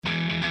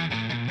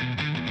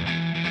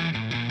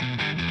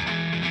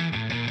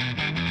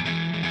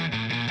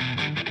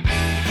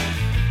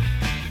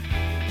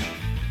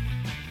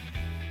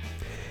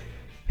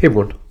Hey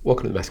everyone,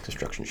 welcome to the Mass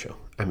Construction Show.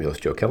 I'm your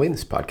host Joe Kelly, and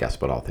this podcast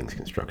about all things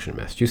construction in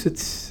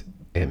Massachusetts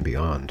and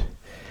beyond.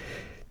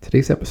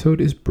 Today's episode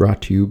is brought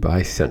to you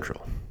by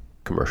Central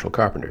Commercial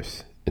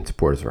Carpenters in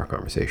supporters of our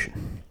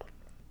conversation.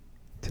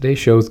 Today's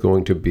show is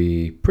going to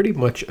be pretty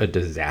much a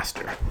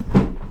disaster.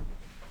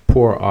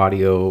 Poor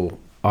audio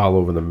all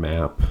over the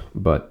map,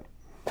 but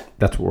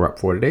that's what we're up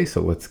for today,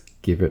 so let's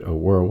give it a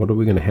whirl. What are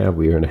we going to have?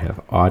 We're going to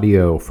have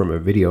audio from a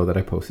video that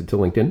I posted to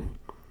LinkedIn.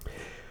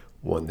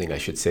 One thing I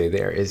should say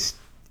there is,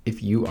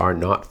 if you are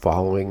not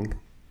following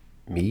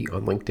me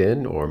on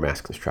LinkedIn or Mass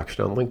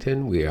Construction on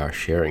LinkedIn, we are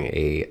sharing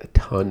a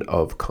ton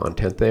of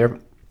content there.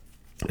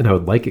 And I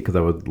would like it because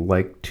I would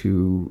like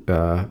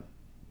to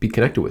be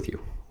connected with you.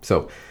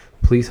 So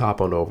please hop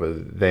on over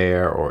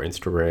there or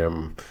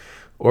Instagram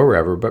or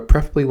wherever, but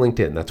preferably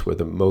LinkedIn. That's where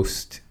the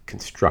most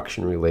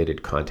construction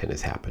related content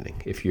is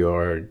happening. If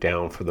you're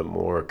down for the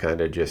more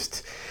kind of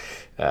just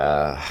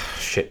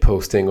shit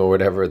posting or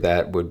whatever,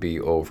 that would be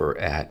over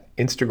at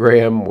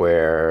Instagram,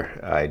 where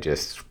I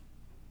just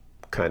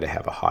kind of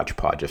have a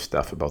hodgepodge of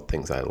stuff about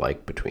things I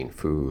like between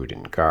food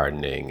and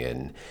gardening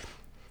and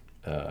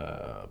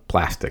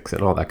plastics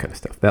and all that kind of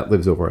stuff. That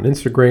lives over on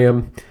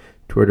Instagram,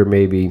 Twitter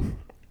maybe.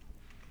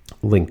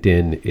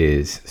 LinkedIn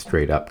is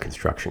straight up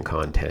construction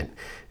content.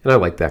 And I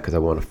like that because I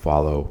want to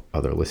follow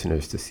other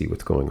listeners to see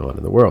what's going on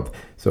in the world.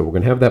 So we're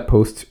going to have that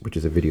post, which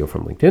is a video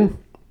from LinkedIn.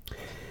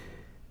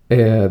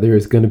 There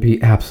is going to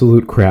be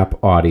absolute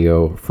crap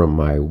audio from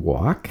my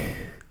walk.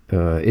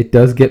 It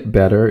does get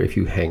better if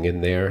you hang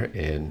in there.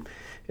 And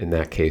in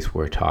that case,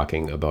 we're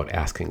talking about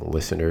asking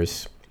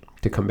listeners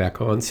to come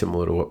back on,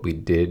 similar to what we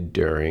did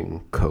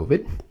during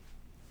COVID.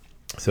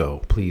 So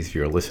please, if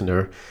you're a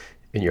listener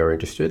and you're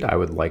interested, I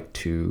would like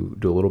to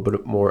do a little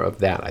bit more of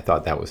that. I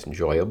thought that was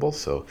enjoyable.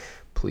 So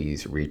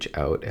please reach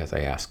out as I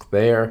ask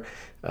there.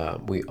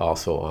 We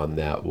also, on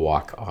that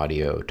walk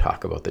audio,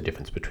 talk about the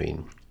difference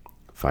between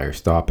fire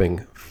stopping,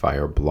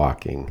 fire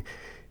blocking,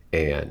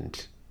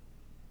 and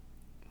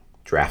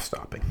draft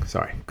stopping.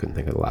 Sorry, couldn't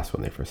think of the last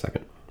one there for a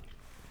second.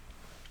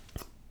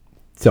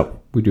 So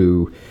we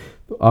do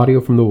the audio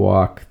from the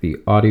walk, the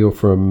audio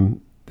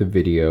from the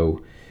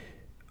video.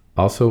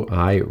 Also,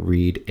 I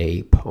read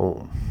a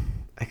poem.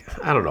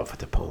 I don't know if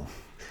it's a poem.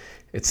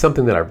 It's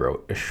something that I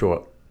wrote, a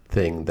short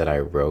thing that I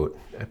wrote.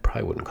 I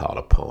probably wouldn't call it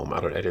a poem.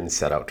 I didn't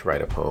set out to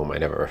write a poem. I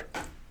never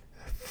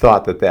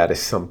thought that is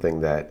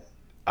something that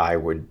I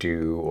would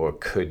do or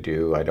could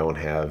do. I don't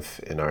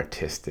have an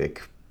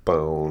artistic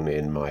bone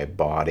in my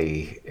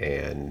body,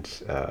 and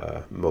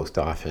most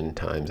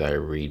oftentimes I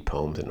read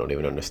poems and don't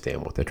even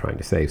understand what they're trying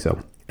to say.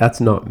 So that's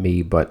not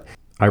me, but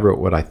I wrote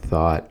what I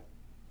thought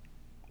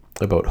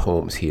about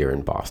homes here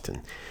in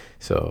Boston.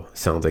 So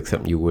sounds like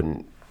something you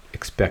wouldn't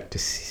expect to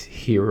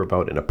hear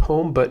about in a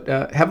poem, but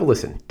have a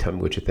listen. Tell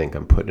me what you think.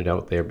 I'm putting it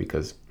out there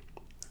because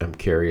I'm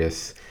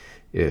curious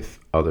if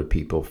other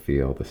people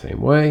feel the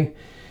same way.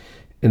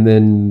 And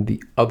then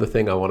the other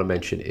thing I want to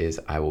mention is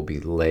I will be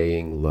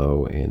laying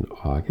low in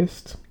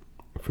August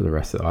for the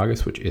rest of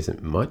August, which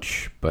isn't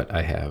much, but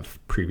I have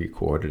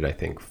pre-recorded, I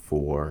think,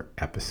 4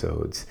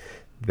 episodes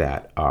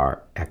that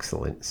are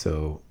excellent.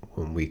 So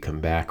when we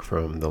come back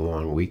from the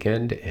long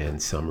weekend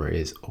and summer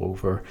is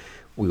over,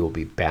 we will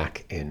be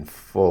back in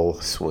full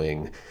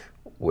swing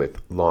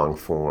with long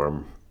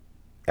form,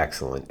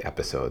 excellent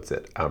episodes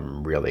that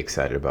I'm really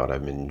excited about.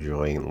 I'm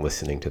enjoying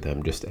listening to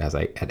them just as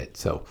I edit.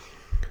 So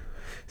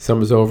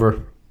summer's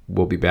over,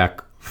 we'll be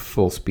back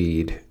full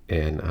speed,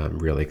 and I'm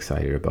really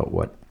excited about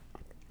what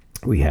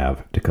we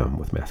have to come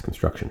with Mass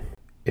Construction.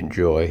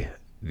 Enjoy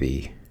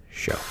the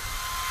show.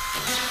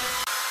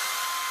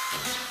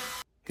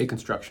 Hey,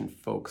 construction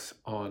folks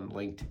on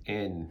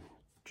LinkedIn.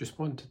 Just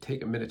wanted to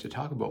take a minute to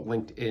talk about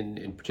LinkedIn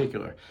in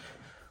particular.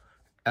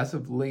 As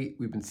of late,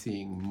 we've been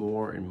seeing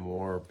more and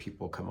more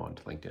people come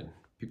onto LinkedIn,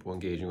 people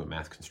engaging with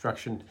Mass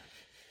Construction.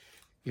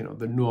 You know,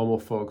 the normal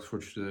folks,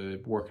 which are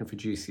working for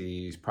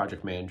GCs,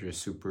 project managers,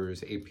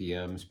 supers,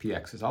 APMs,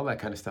 PXs, all that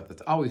kind of stuff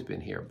that's always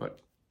been here. But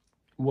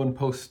one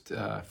post,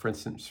 for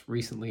instance,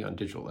 recently on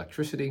digital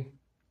electricity,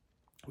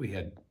 we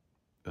had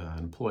an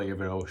employee of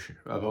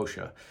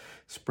OSHA,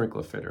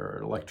 sprinkler fitter,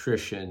 an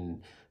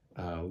electrician,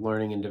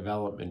 learning and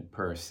development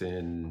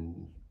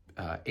person,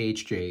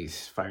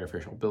 HJs, fire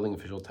official, building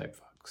official type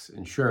folks,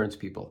 insurance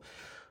people.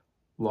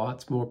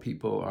 Lots more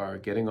people are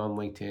getting on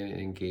LinkedIn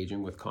and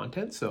engaging with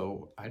content.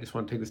 So I just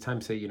want to take this time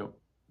to say,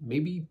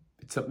 maybe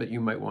it's something that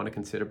you might want to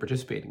consider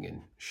participating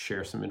in.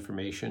 Share some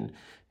information,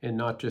 and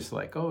not just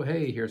like, oh,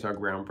 hey, here's our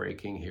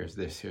groundbreaking, here's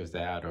this, here's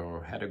that,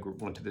 or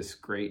went to this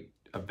great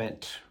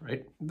event,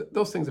 right?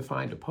 Those things are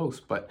fine to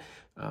post, but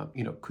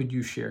could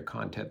you share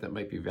content that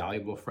might be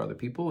valuable for other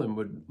people and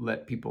would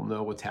let people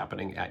know what's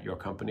happening at your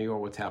company or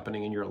what's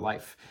happening in your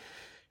life?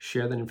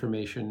 Share that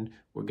information.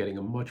 We're getting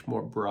a much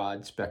more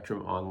broad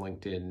spectrum on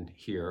LinkedIn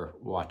here,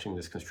 watching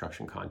this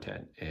construction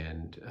content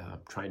and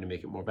trying to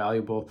make it more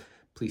valuable.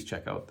 Please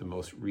check out the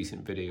most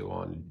recent video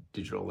on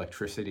digital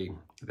electricity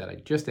that I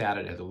just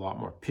added. It has a lot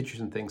more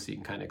pictures and things so you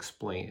can kind of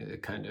explain,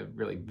 kind of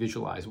really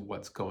visualize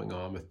what's going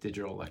on with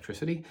digital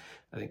electricity.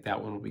 I think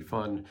that one will be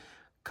fun.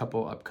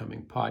 couple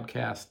upcoming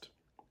podcasts.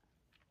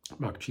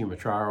 Mark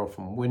Chimatraro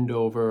from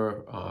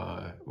Windover.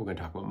 We're going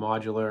to talk about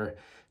modular.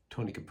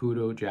 Tony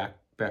Caputo, Jack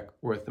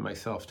Beckworth, and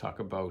myself talk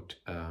about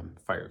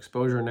fire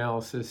exposure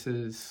analysis.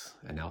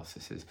 And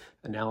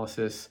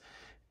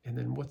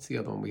then what's the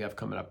other one we have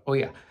coming up? Oh,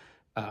 yeah.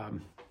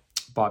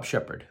 Bob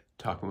Shepard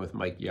talking with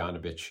Mike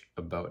Yanovich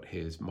about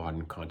his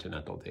modern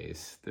continental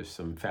days. There's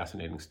some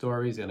fascinating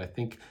stories, and I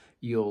think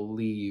you'll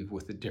leave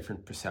with a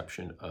different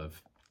perception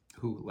of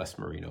who Les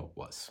Marino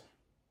was.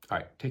 All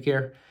right, take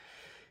care.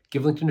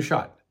 Give LinkedIn a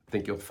shot. I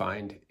think you'll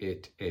find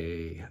it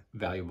a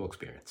valuable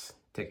experience.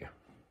 Take care.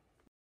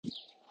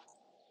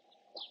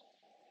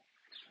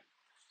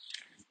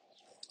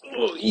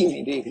 Oh,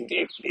 easy, Daisy,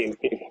 Daisy.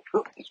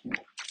 Oh,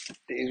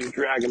 Daisy's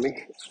dragging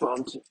me.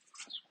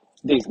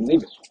 Daisy,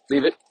 leave it.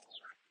 Leave it.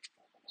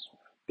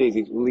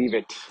 Daisy, leave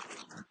it.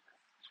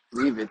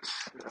 Leave it.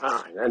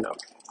 Ah, I know.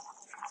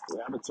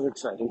 Rabbits are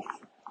exciting.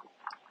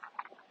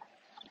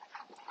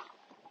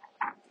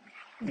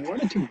 I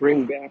wanted to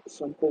bring back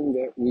something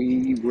that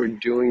we were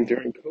doing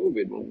during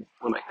COVID when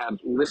I had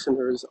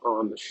listeners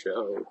on the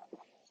show.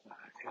 I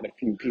had a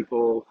few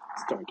people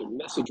start to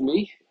message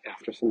me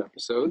after some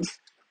episodes.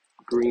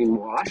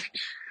 Greenwashed.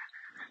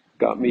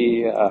 Got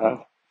me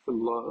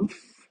some love.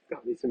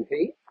 Got me some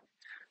hate.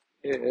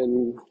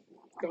 And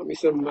got me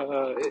some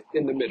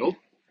in the middle.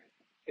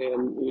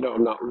 And,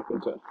 I'm not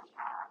looking to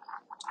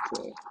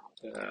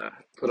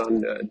put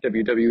on a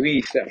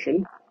WWE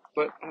session,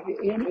 but I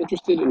am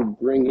interested in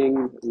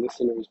bringing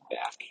listeners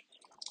back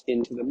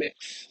into the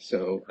mix.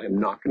 So I'm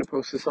not going to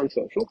post this on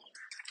social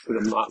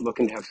because I'm not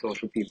looking to have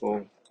social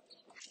people.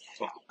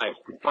 Well, I'm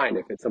fine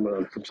if it's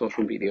someone from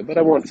social media, but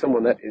I want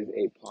someone that is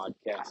a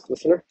podcast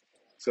listener.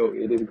 So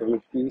it is going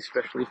to be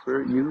especially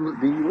for you,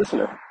 the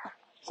listener.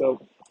 So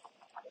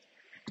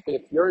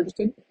if you're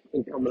interested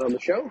in coming on the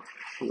show,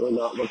 we're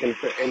not looking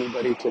for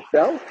anybody to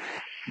sell,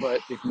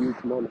 but if you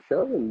come on the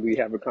show and we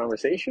have a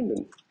conversation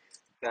and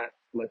that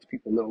lets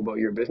people know about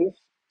your business,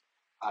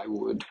 I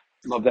would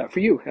love that for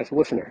you as a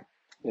listener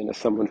and as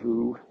someone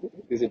who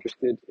is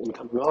interested in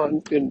coming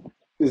on and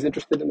is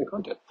interested in the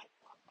content.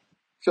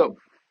 So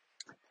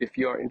if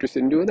you are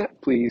interested in doing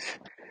that, please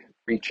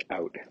reach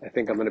out. I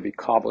think I'm going to be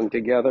cobbling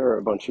together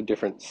a bunch of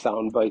different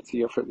sound bites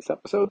here for this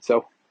episode.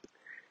 So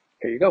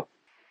here you go.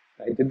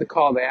 I did the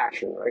call to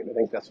action, right? I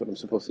think that's what I'm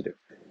supposed to do.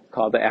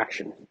 Call to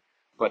action.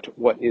 But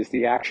what is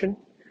the action?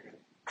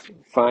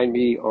 Find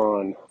me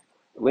on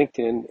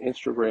LinkedIn,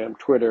 Instagram,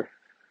 Twitter,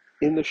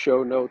 in the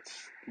show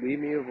notes. Leave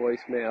me a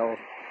voicemail.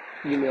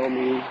 Email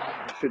me.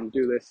 I shouldn't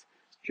do this.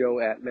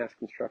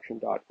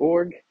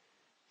 joe@massconstruction.org.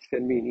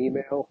 Send me an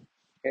email.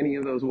 Any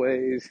of those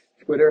ways.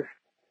 Twitter,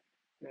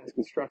 Mass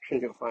Construction,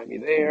 you'll find me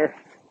there.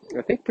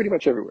 I think pretty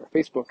much everywhere.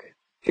 Facebook,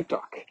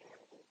 TikTok,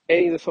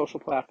 any of the social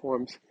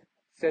platforms.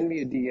 Send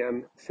me a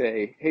DM.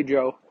 Say, hey,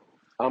 Joe,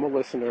 I'm a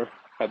listener.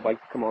 I'd like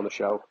to come on the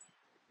show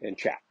and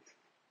chat.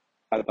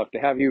 I'd love to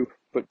have you,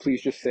 but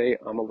please just say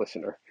I'm a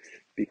listener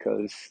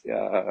because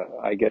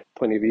I get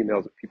plenty of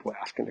emails of people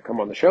asking to come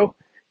on the show,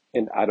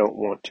 and I don't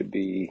want to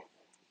be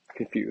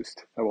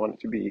confused. I want it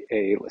to be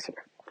a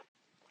listener.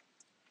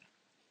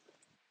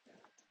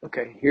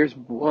 Okay, here's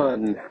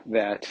one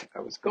that I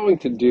was going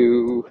to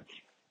do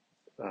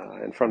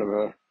in front of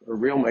a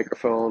real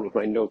microphone with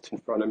my notes in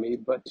front of me,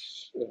 but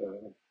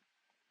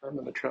I'm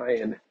going to try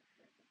and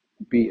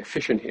be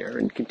efficient here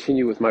and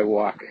continue with my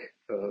walk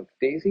of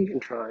Daisy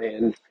and try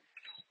and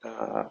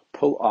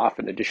pull off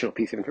an additional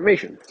piece of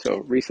information. So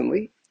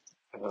recently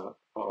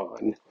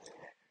on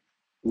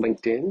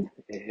LinkedIn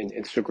and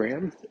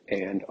Instagram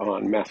and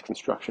on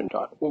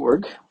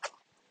massconstruction.org,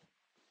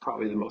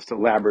 probably the most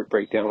elaborate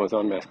breakdown was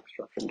on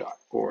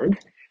massconstruction.org.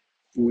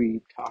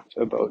 We talked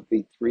about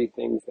the three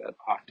things that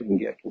often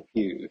get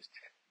confused: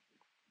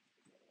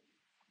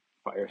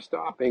 fire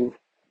stopping,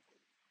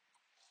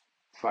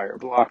 fire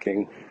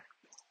blocking,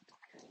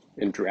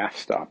 and draft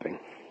stopping.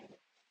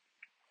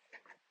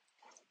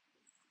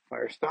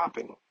 Fire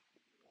stopping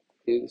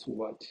is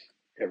what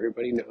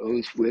everybody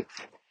knows with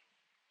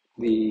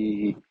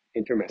the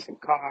intermescent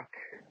caulk,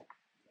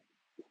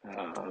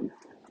 not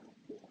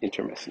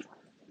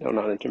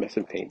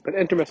intermescent paint, but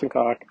intermescent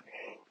caulk,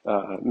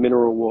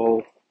 mineral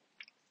wool,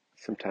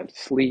 sometimes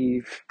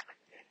sleeve,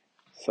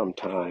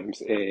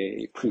 sometimes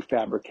a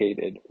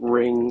prefabricated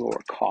ring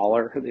or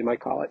collar, they might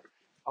call it.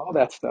 All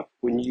that stuff,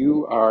 when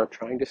you are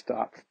trying to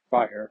stop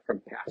fire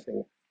from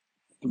passing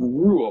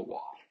through a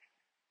wall.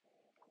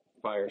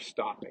 Fire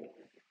stopping.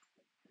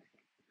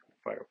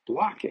 Fire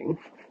blocking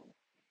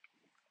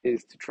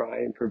is to try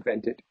and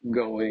prevent it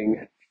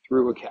going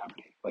through a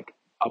cavity, like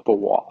up a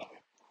wall,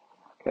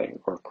 okay,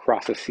 or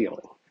across a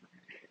ceiling.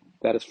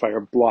 That is fire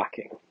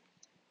blocking.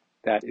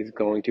 That is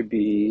going to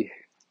be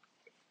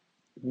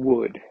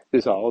wood.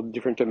 There's all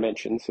different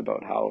dimensions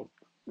about how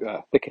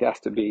thick it has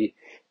to be.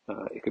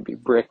 It could be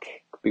brick,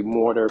 it could be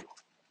mortar.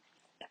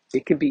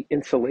 It could be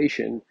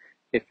insulation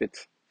if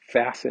it's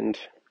fastened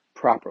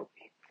properly.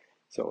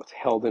 So it's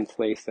held in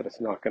place that it's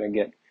not going to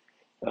get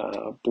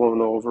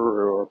blown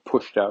over or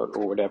pushed out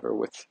or whatever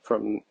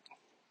from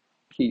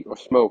heat or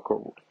smoke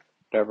or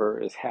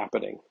whatever is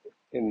happening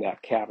in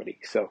that cavity.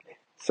 So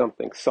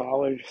something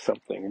solid,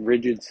 something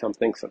rigid,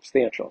 something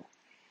substantial.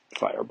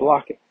 Fire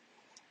blocking.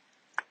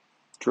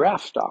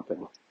 Draft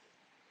stopping.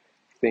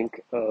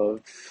 Think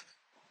of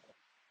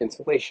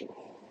insulation.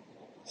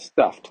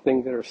 Stuffed,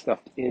 things that are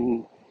stuffed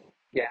in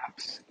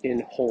gaps,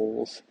 in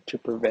holes to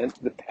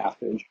prevent the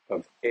passage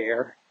of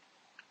air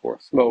or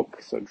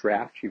smoke. So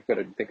draft, you've got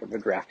to think of a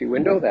drafty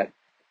window, that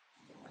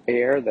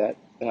air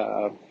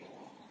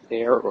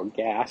or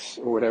gas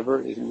or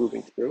whatever is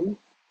moving through,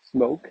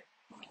 smoke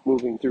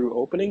moving through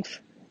openings.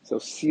 So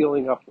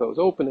sealing up those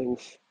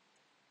openings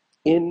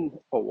in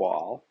a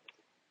wall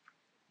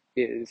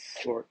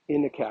or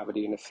in a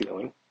cavity in a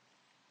ceiling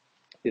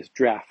is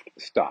draft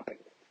stopping.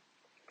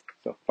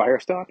 So fire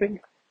stopping,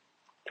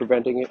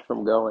 preventing it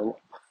from going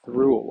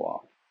through a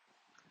wall.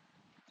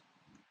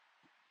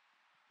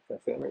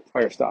 That's it, right?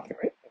 Fire stopping,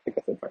 right? I think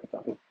I said fire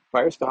stopping.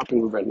 Fire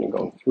stopping, preventing it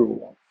going through a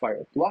wall.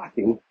 Fire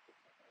blocking,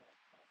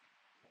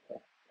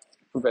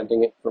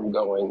 preventing it from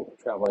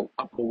traveling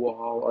up the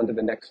wall onto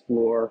the next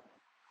floor.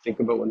 Think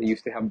about when they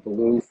used to have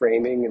balloon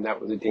framing, and that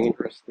was a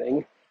dangerous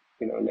thing.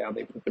 Now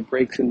they put the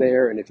brakes in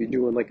there, and if you're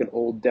doing like an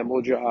old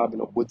demo job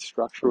in a wood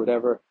structure or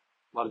whatever,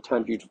 a lot of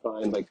times you'd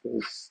find like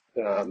those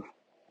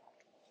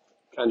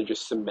kind of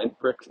just cement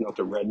bricks, not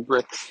the red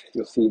bricks.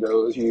 You'll see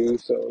those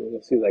used. So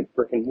you'll see like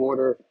brick and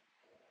mortar.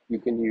 You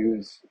can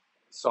use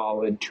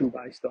solid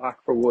 2x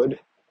stock for wood.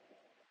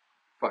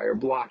 Fire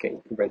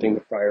blocking, preventing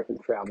the fire from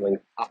traveling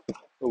up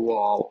the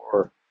wall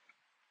or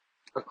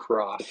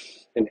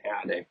across an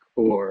attic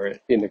or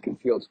in a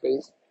concealed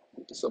space,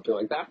 something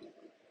like that.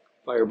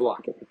 Fire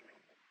blocking.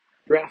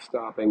 Draft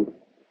stopping,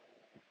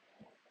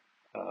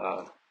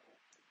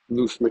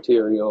 loose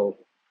material,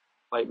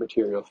 light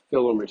material,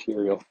 filler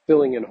material,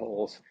 filling in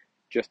holes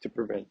just to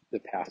prevent the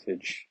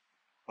passage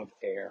of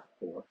air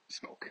or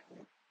smoke.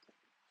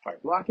 Fire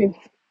blocking,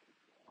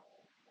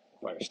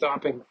 fire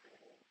stopping,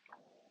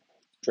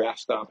 draft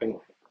stopping.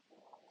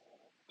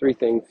 3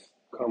 things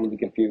commonly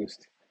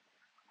confused.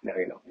 Now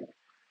you know.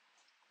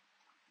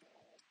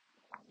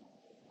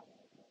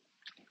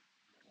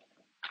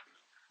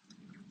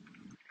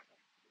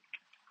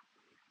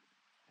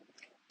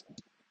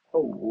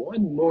 Oh,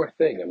 one more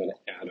thing I'm going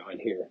to add on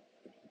here.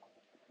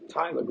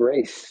 Tyler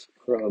Grace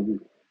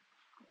from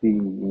the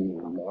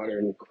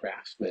Modern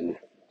Craftsman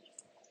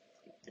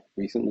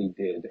recently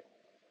did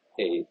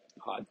a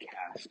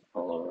podcast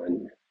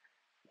on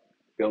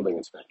building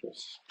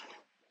inspectors,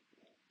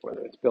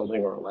 whether it's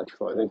building or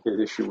electrical. I think his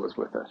issue was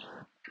with an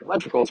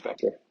electrical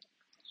inspector.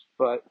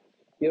 But,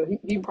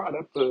 he brought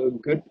up a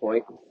good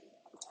point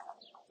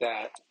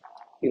that,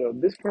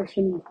 this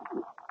person,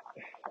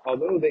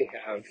 although they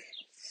have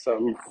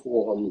some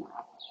form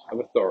of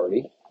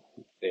authority,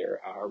 they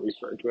are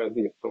referred to as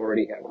the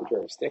authority having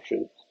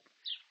jurisdiction,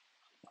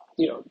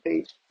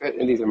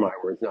 and these are my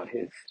words, not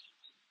his,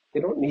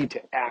 they don't need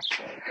to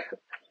act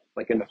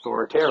like an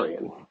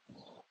authoritarian.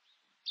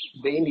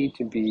 They need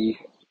to be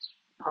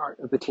part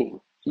of the team.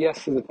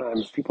 Yes, at the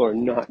times people are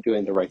not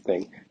doing the right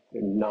thing.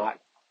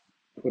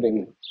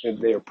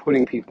 They're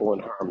putting people in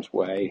harm's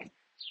way.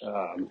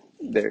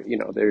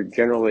 They're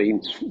generally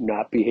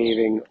not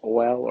behaving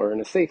well or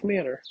in a safe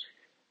manner.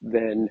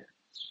 Then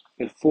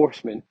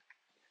enforcement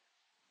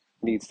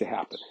needs to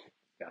happen.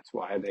 That's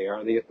why they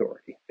are the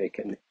authority. They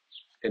can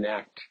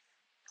enact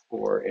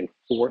or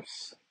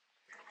enforce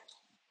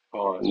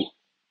on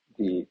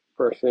the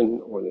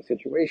person or the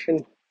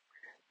situation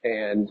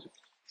and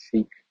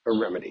seek a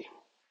remedy.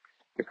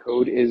 The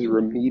code is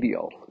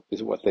remedial,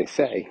 is what they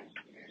say.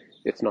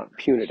 It's not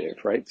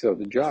punitive, right? So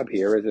the job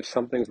here is if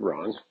something's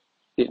wrong,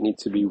 it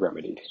needs to be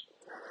remedied.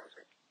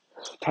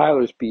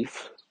 Tyler's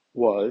beef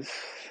was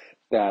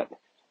that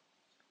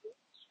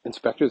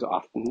inspectors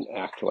often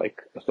act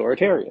like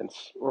authoritarians,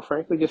 or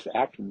frankly just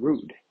act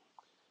rude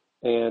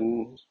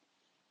and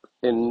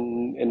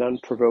in an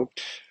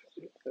unprovoked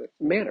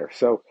manner.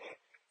 So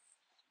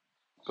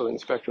building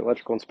inspector,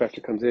 electrical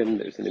inspector comes in,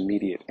 there's an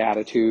immediate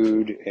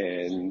attitude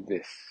and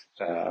this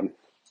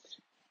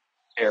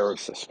air of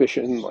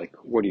suspicion, like,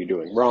 what are you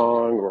doing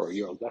wrong, or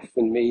you're less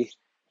than me.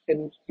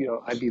 And,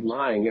 I'd be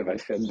lying if I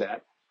said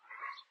that,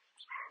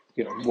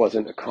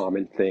 wasn't a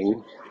common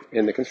thing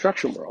in the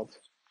construction world.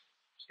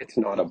 It's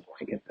not a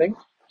blanket thing.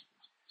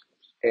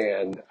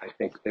 And I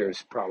think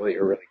there's probably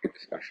a really good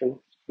discussion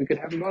we could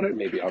have about it.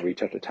 Maybe I'll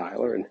reach out to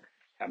Tyler and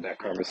have that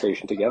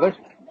conversation together.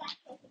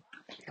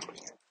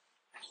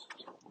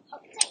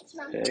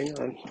 Hang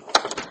on.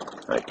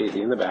 All right,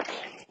 Katie in the back.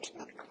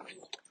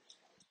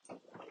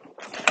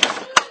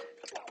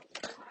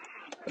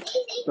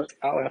 But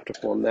I'll have to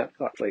form that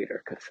thought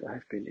later because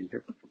I've been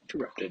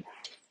interrupted.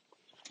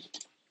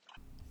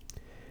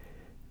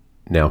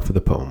 Now for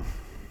the poem.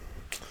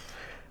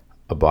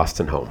 A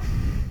Boston Home.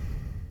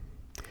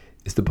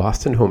 Is the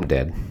Boston home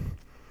dead?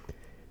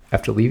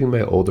 After leaving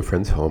my older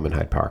friend's home in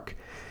Hyde Park,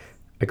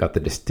 I got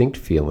the distinct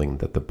feeling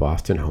that the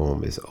Boston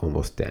home is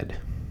almost dead.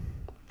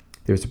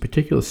 There's a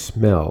particular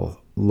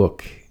smell,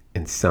 look,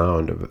 and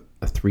sound of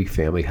a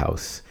 3-family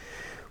house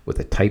with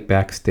a tight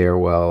back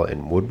stairwell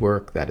and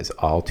woodwork that is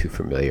all too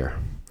familiar.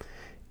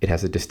 It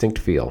has a distinct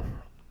feel.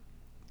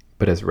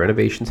 But as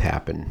renovations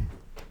happen,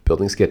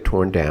 buildings get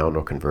torn down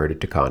or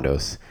converted to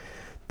condos,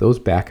 those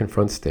back and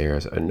front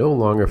stairs are no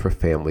longer for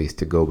families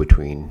to go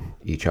between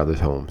each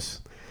other's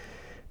homes.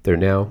 They're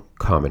now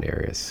common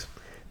areas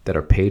that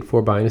are paid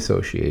for by an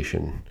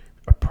association,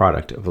 a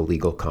product of a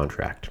legal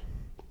contract.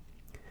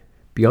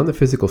 Beyond the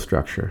physical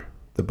structure,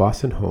 the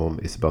Boston home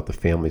is about the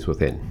families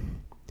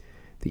within.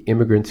 The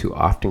immigrants who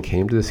often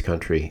came to this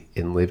country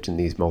and lived in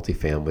these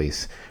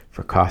multifamilies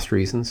for cost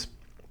reasons,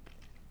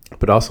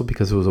 but also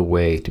because it was a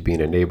way to be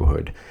in a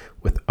neighborhood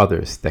with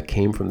others that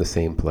came from the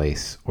same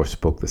place or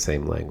spoke the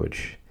same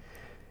language.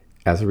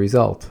 As a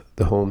result,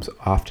 the homes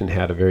often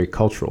had a very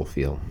cultural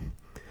feel.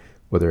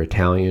 Whether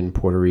Italian,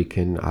 Puerto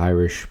Rican,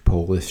 Irish,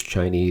 Polish,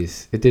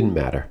 Chinese, it didn't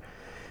matter.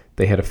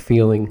 They had a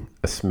feeling,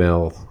 a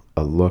smell,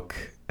 a look,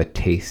 a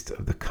taste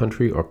of the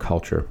country or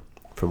culture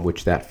from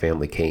which that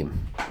family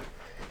came.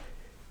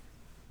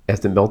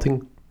 As the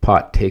melting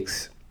pot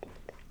takes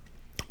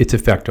its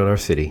effect on our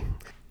city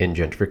and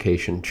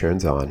gentrification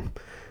churns on,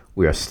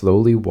 we are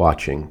slowly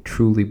watching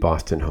truly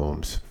Boston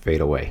homes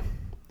fade away.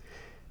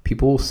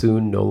 People will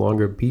soon no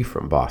longer be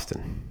from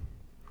Boston.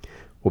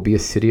 We'll be a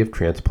city of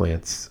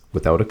transplants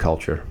without a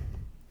culture.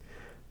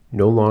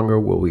 No longer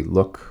will we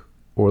look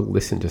or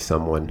listen to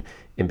someone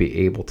and be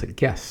able to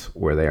guess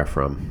where they are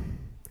from.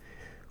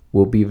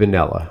 We'll be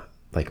vanilla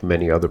like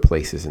many other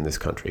places in this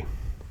country.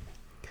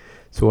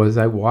 So as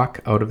I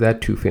walk out of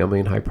that two-family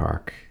in Hyde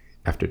Park,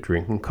 after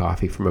drinking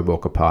coffee from a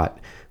mocha pot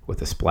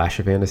with a splash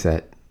of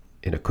anisette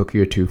and a cookie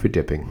or two for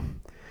dipping,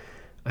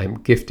 I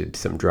am gifted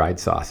some dried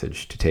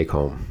sausage to take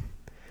home.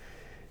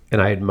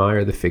 And I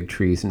admire the fig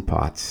trees and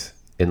pots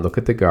and look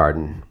at the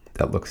garden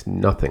that looks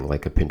nothing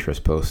like a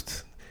Pinterest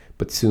post,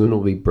 but soon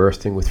will be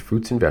bursting with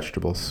fruits and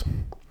vegetables.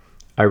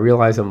 I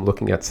realize I'm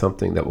looking at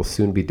something that will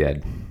soon be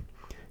dead,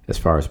 as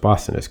far as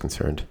Boston is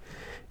concerned,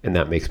 and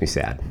that makes me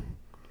sad.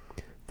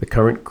 The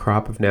current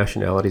crop of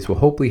nationalities will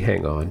hopefully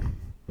hang on.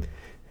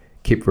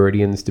 Cape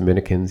Verdeans,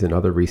 Dominicans, and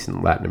other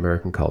recent Latin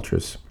American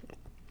cultures.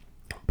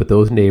 But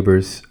those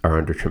neighbors are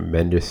under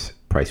tremendous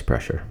price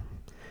pressure.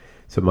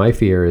 So my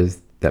fear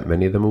is that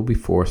many of them will be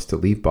forced to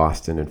leave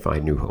Boston and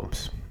find new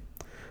homes.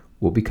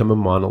 We'll become a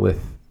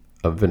monolith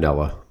of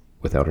vanilla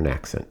without an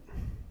accent.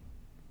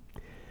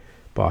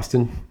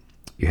 Boston,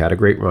 you had a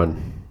great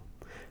run.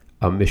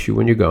 I'll miss you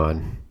when you're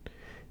gone,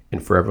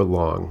 and forever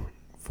long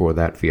for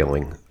that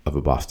feeling of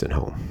a Boston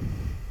home.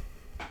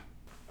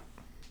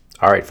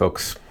 All right,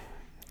 folks,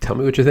 tell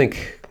me what you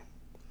think.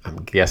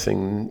 I'm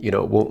guessing, it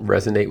won't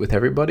resonate with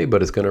everybody,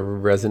 but it's going to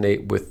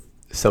resonate with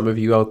some of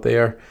you out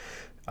there.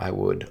 I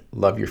would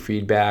love your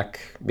feedback,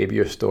 maybe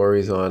your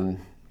stories on,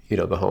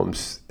 the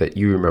homes that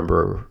you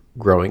remember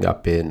growing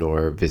up in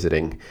or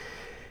visiting.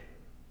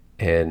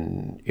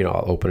 And,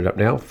 I'll open it up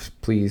now.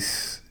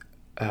 Please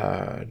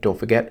don't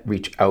forget,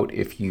 reach out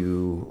if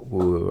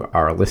you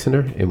are a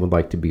listener and would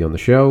like to be on the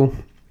show.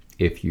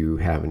 If you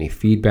have any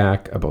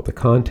feedback about the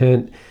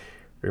content,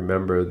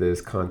 remember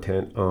there's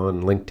content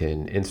on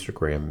LinkedIn,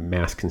 Instagram,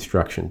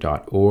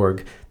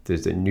 massconstruction.org.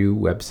 There's a new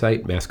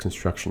website,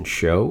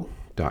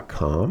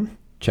 massconstructionshow.com.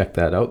 Check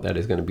that out. That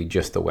is going to be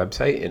just the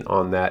website. And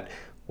on that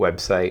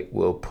website,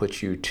 we'll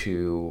put you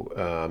to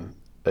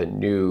a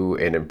new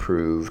and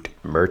improved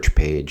merch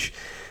page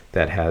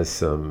that has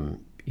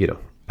some,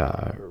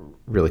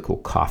 really cool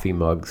coffee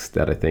mugs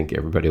that I think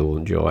everybody will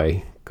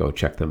enjoy. Go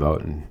check them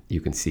out and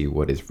you can see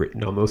what is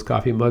written on those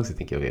coffee mugs. I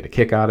think you'll get a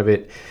kick out of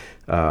it,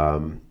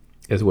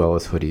 as well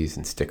as hoodies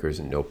and stickers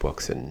and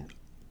notebooks and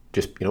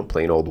just,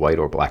 plain old white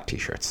or black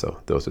t-shirts.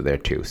 So those are there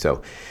too.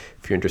 So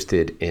if you're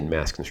interested in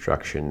mass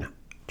construction,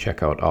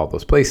 check out all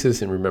those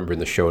places. And remember, in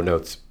the show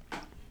notes,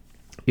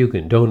 you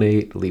can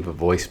donate, leave a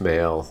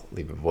voicemail,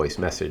 leave a voice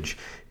message,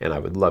 and I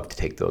would love to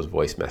take those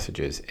voice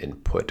messages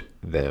and put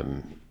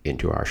them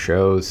into our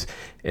shows.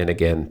 And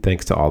again,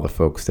 thanks to all the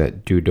folks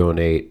that do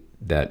donate.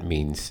 That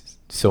means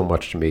so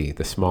much to me.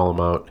 The small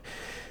amount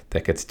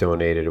that gets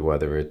donated,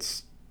 whether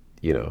it's,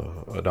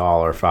 $1,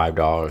 $5,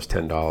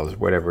 $10,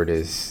 whatever it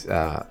is,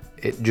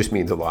 it just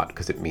means a lot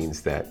because it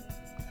means that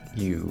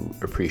you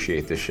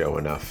appreciate the show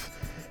enough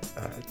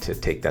to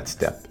take that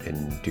step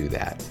and do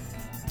that.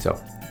 So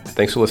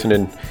thanks for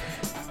listening.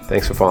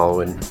 Thanks for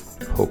following.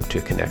 Hope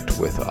to connect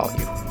with all of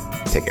you.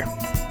 Take care.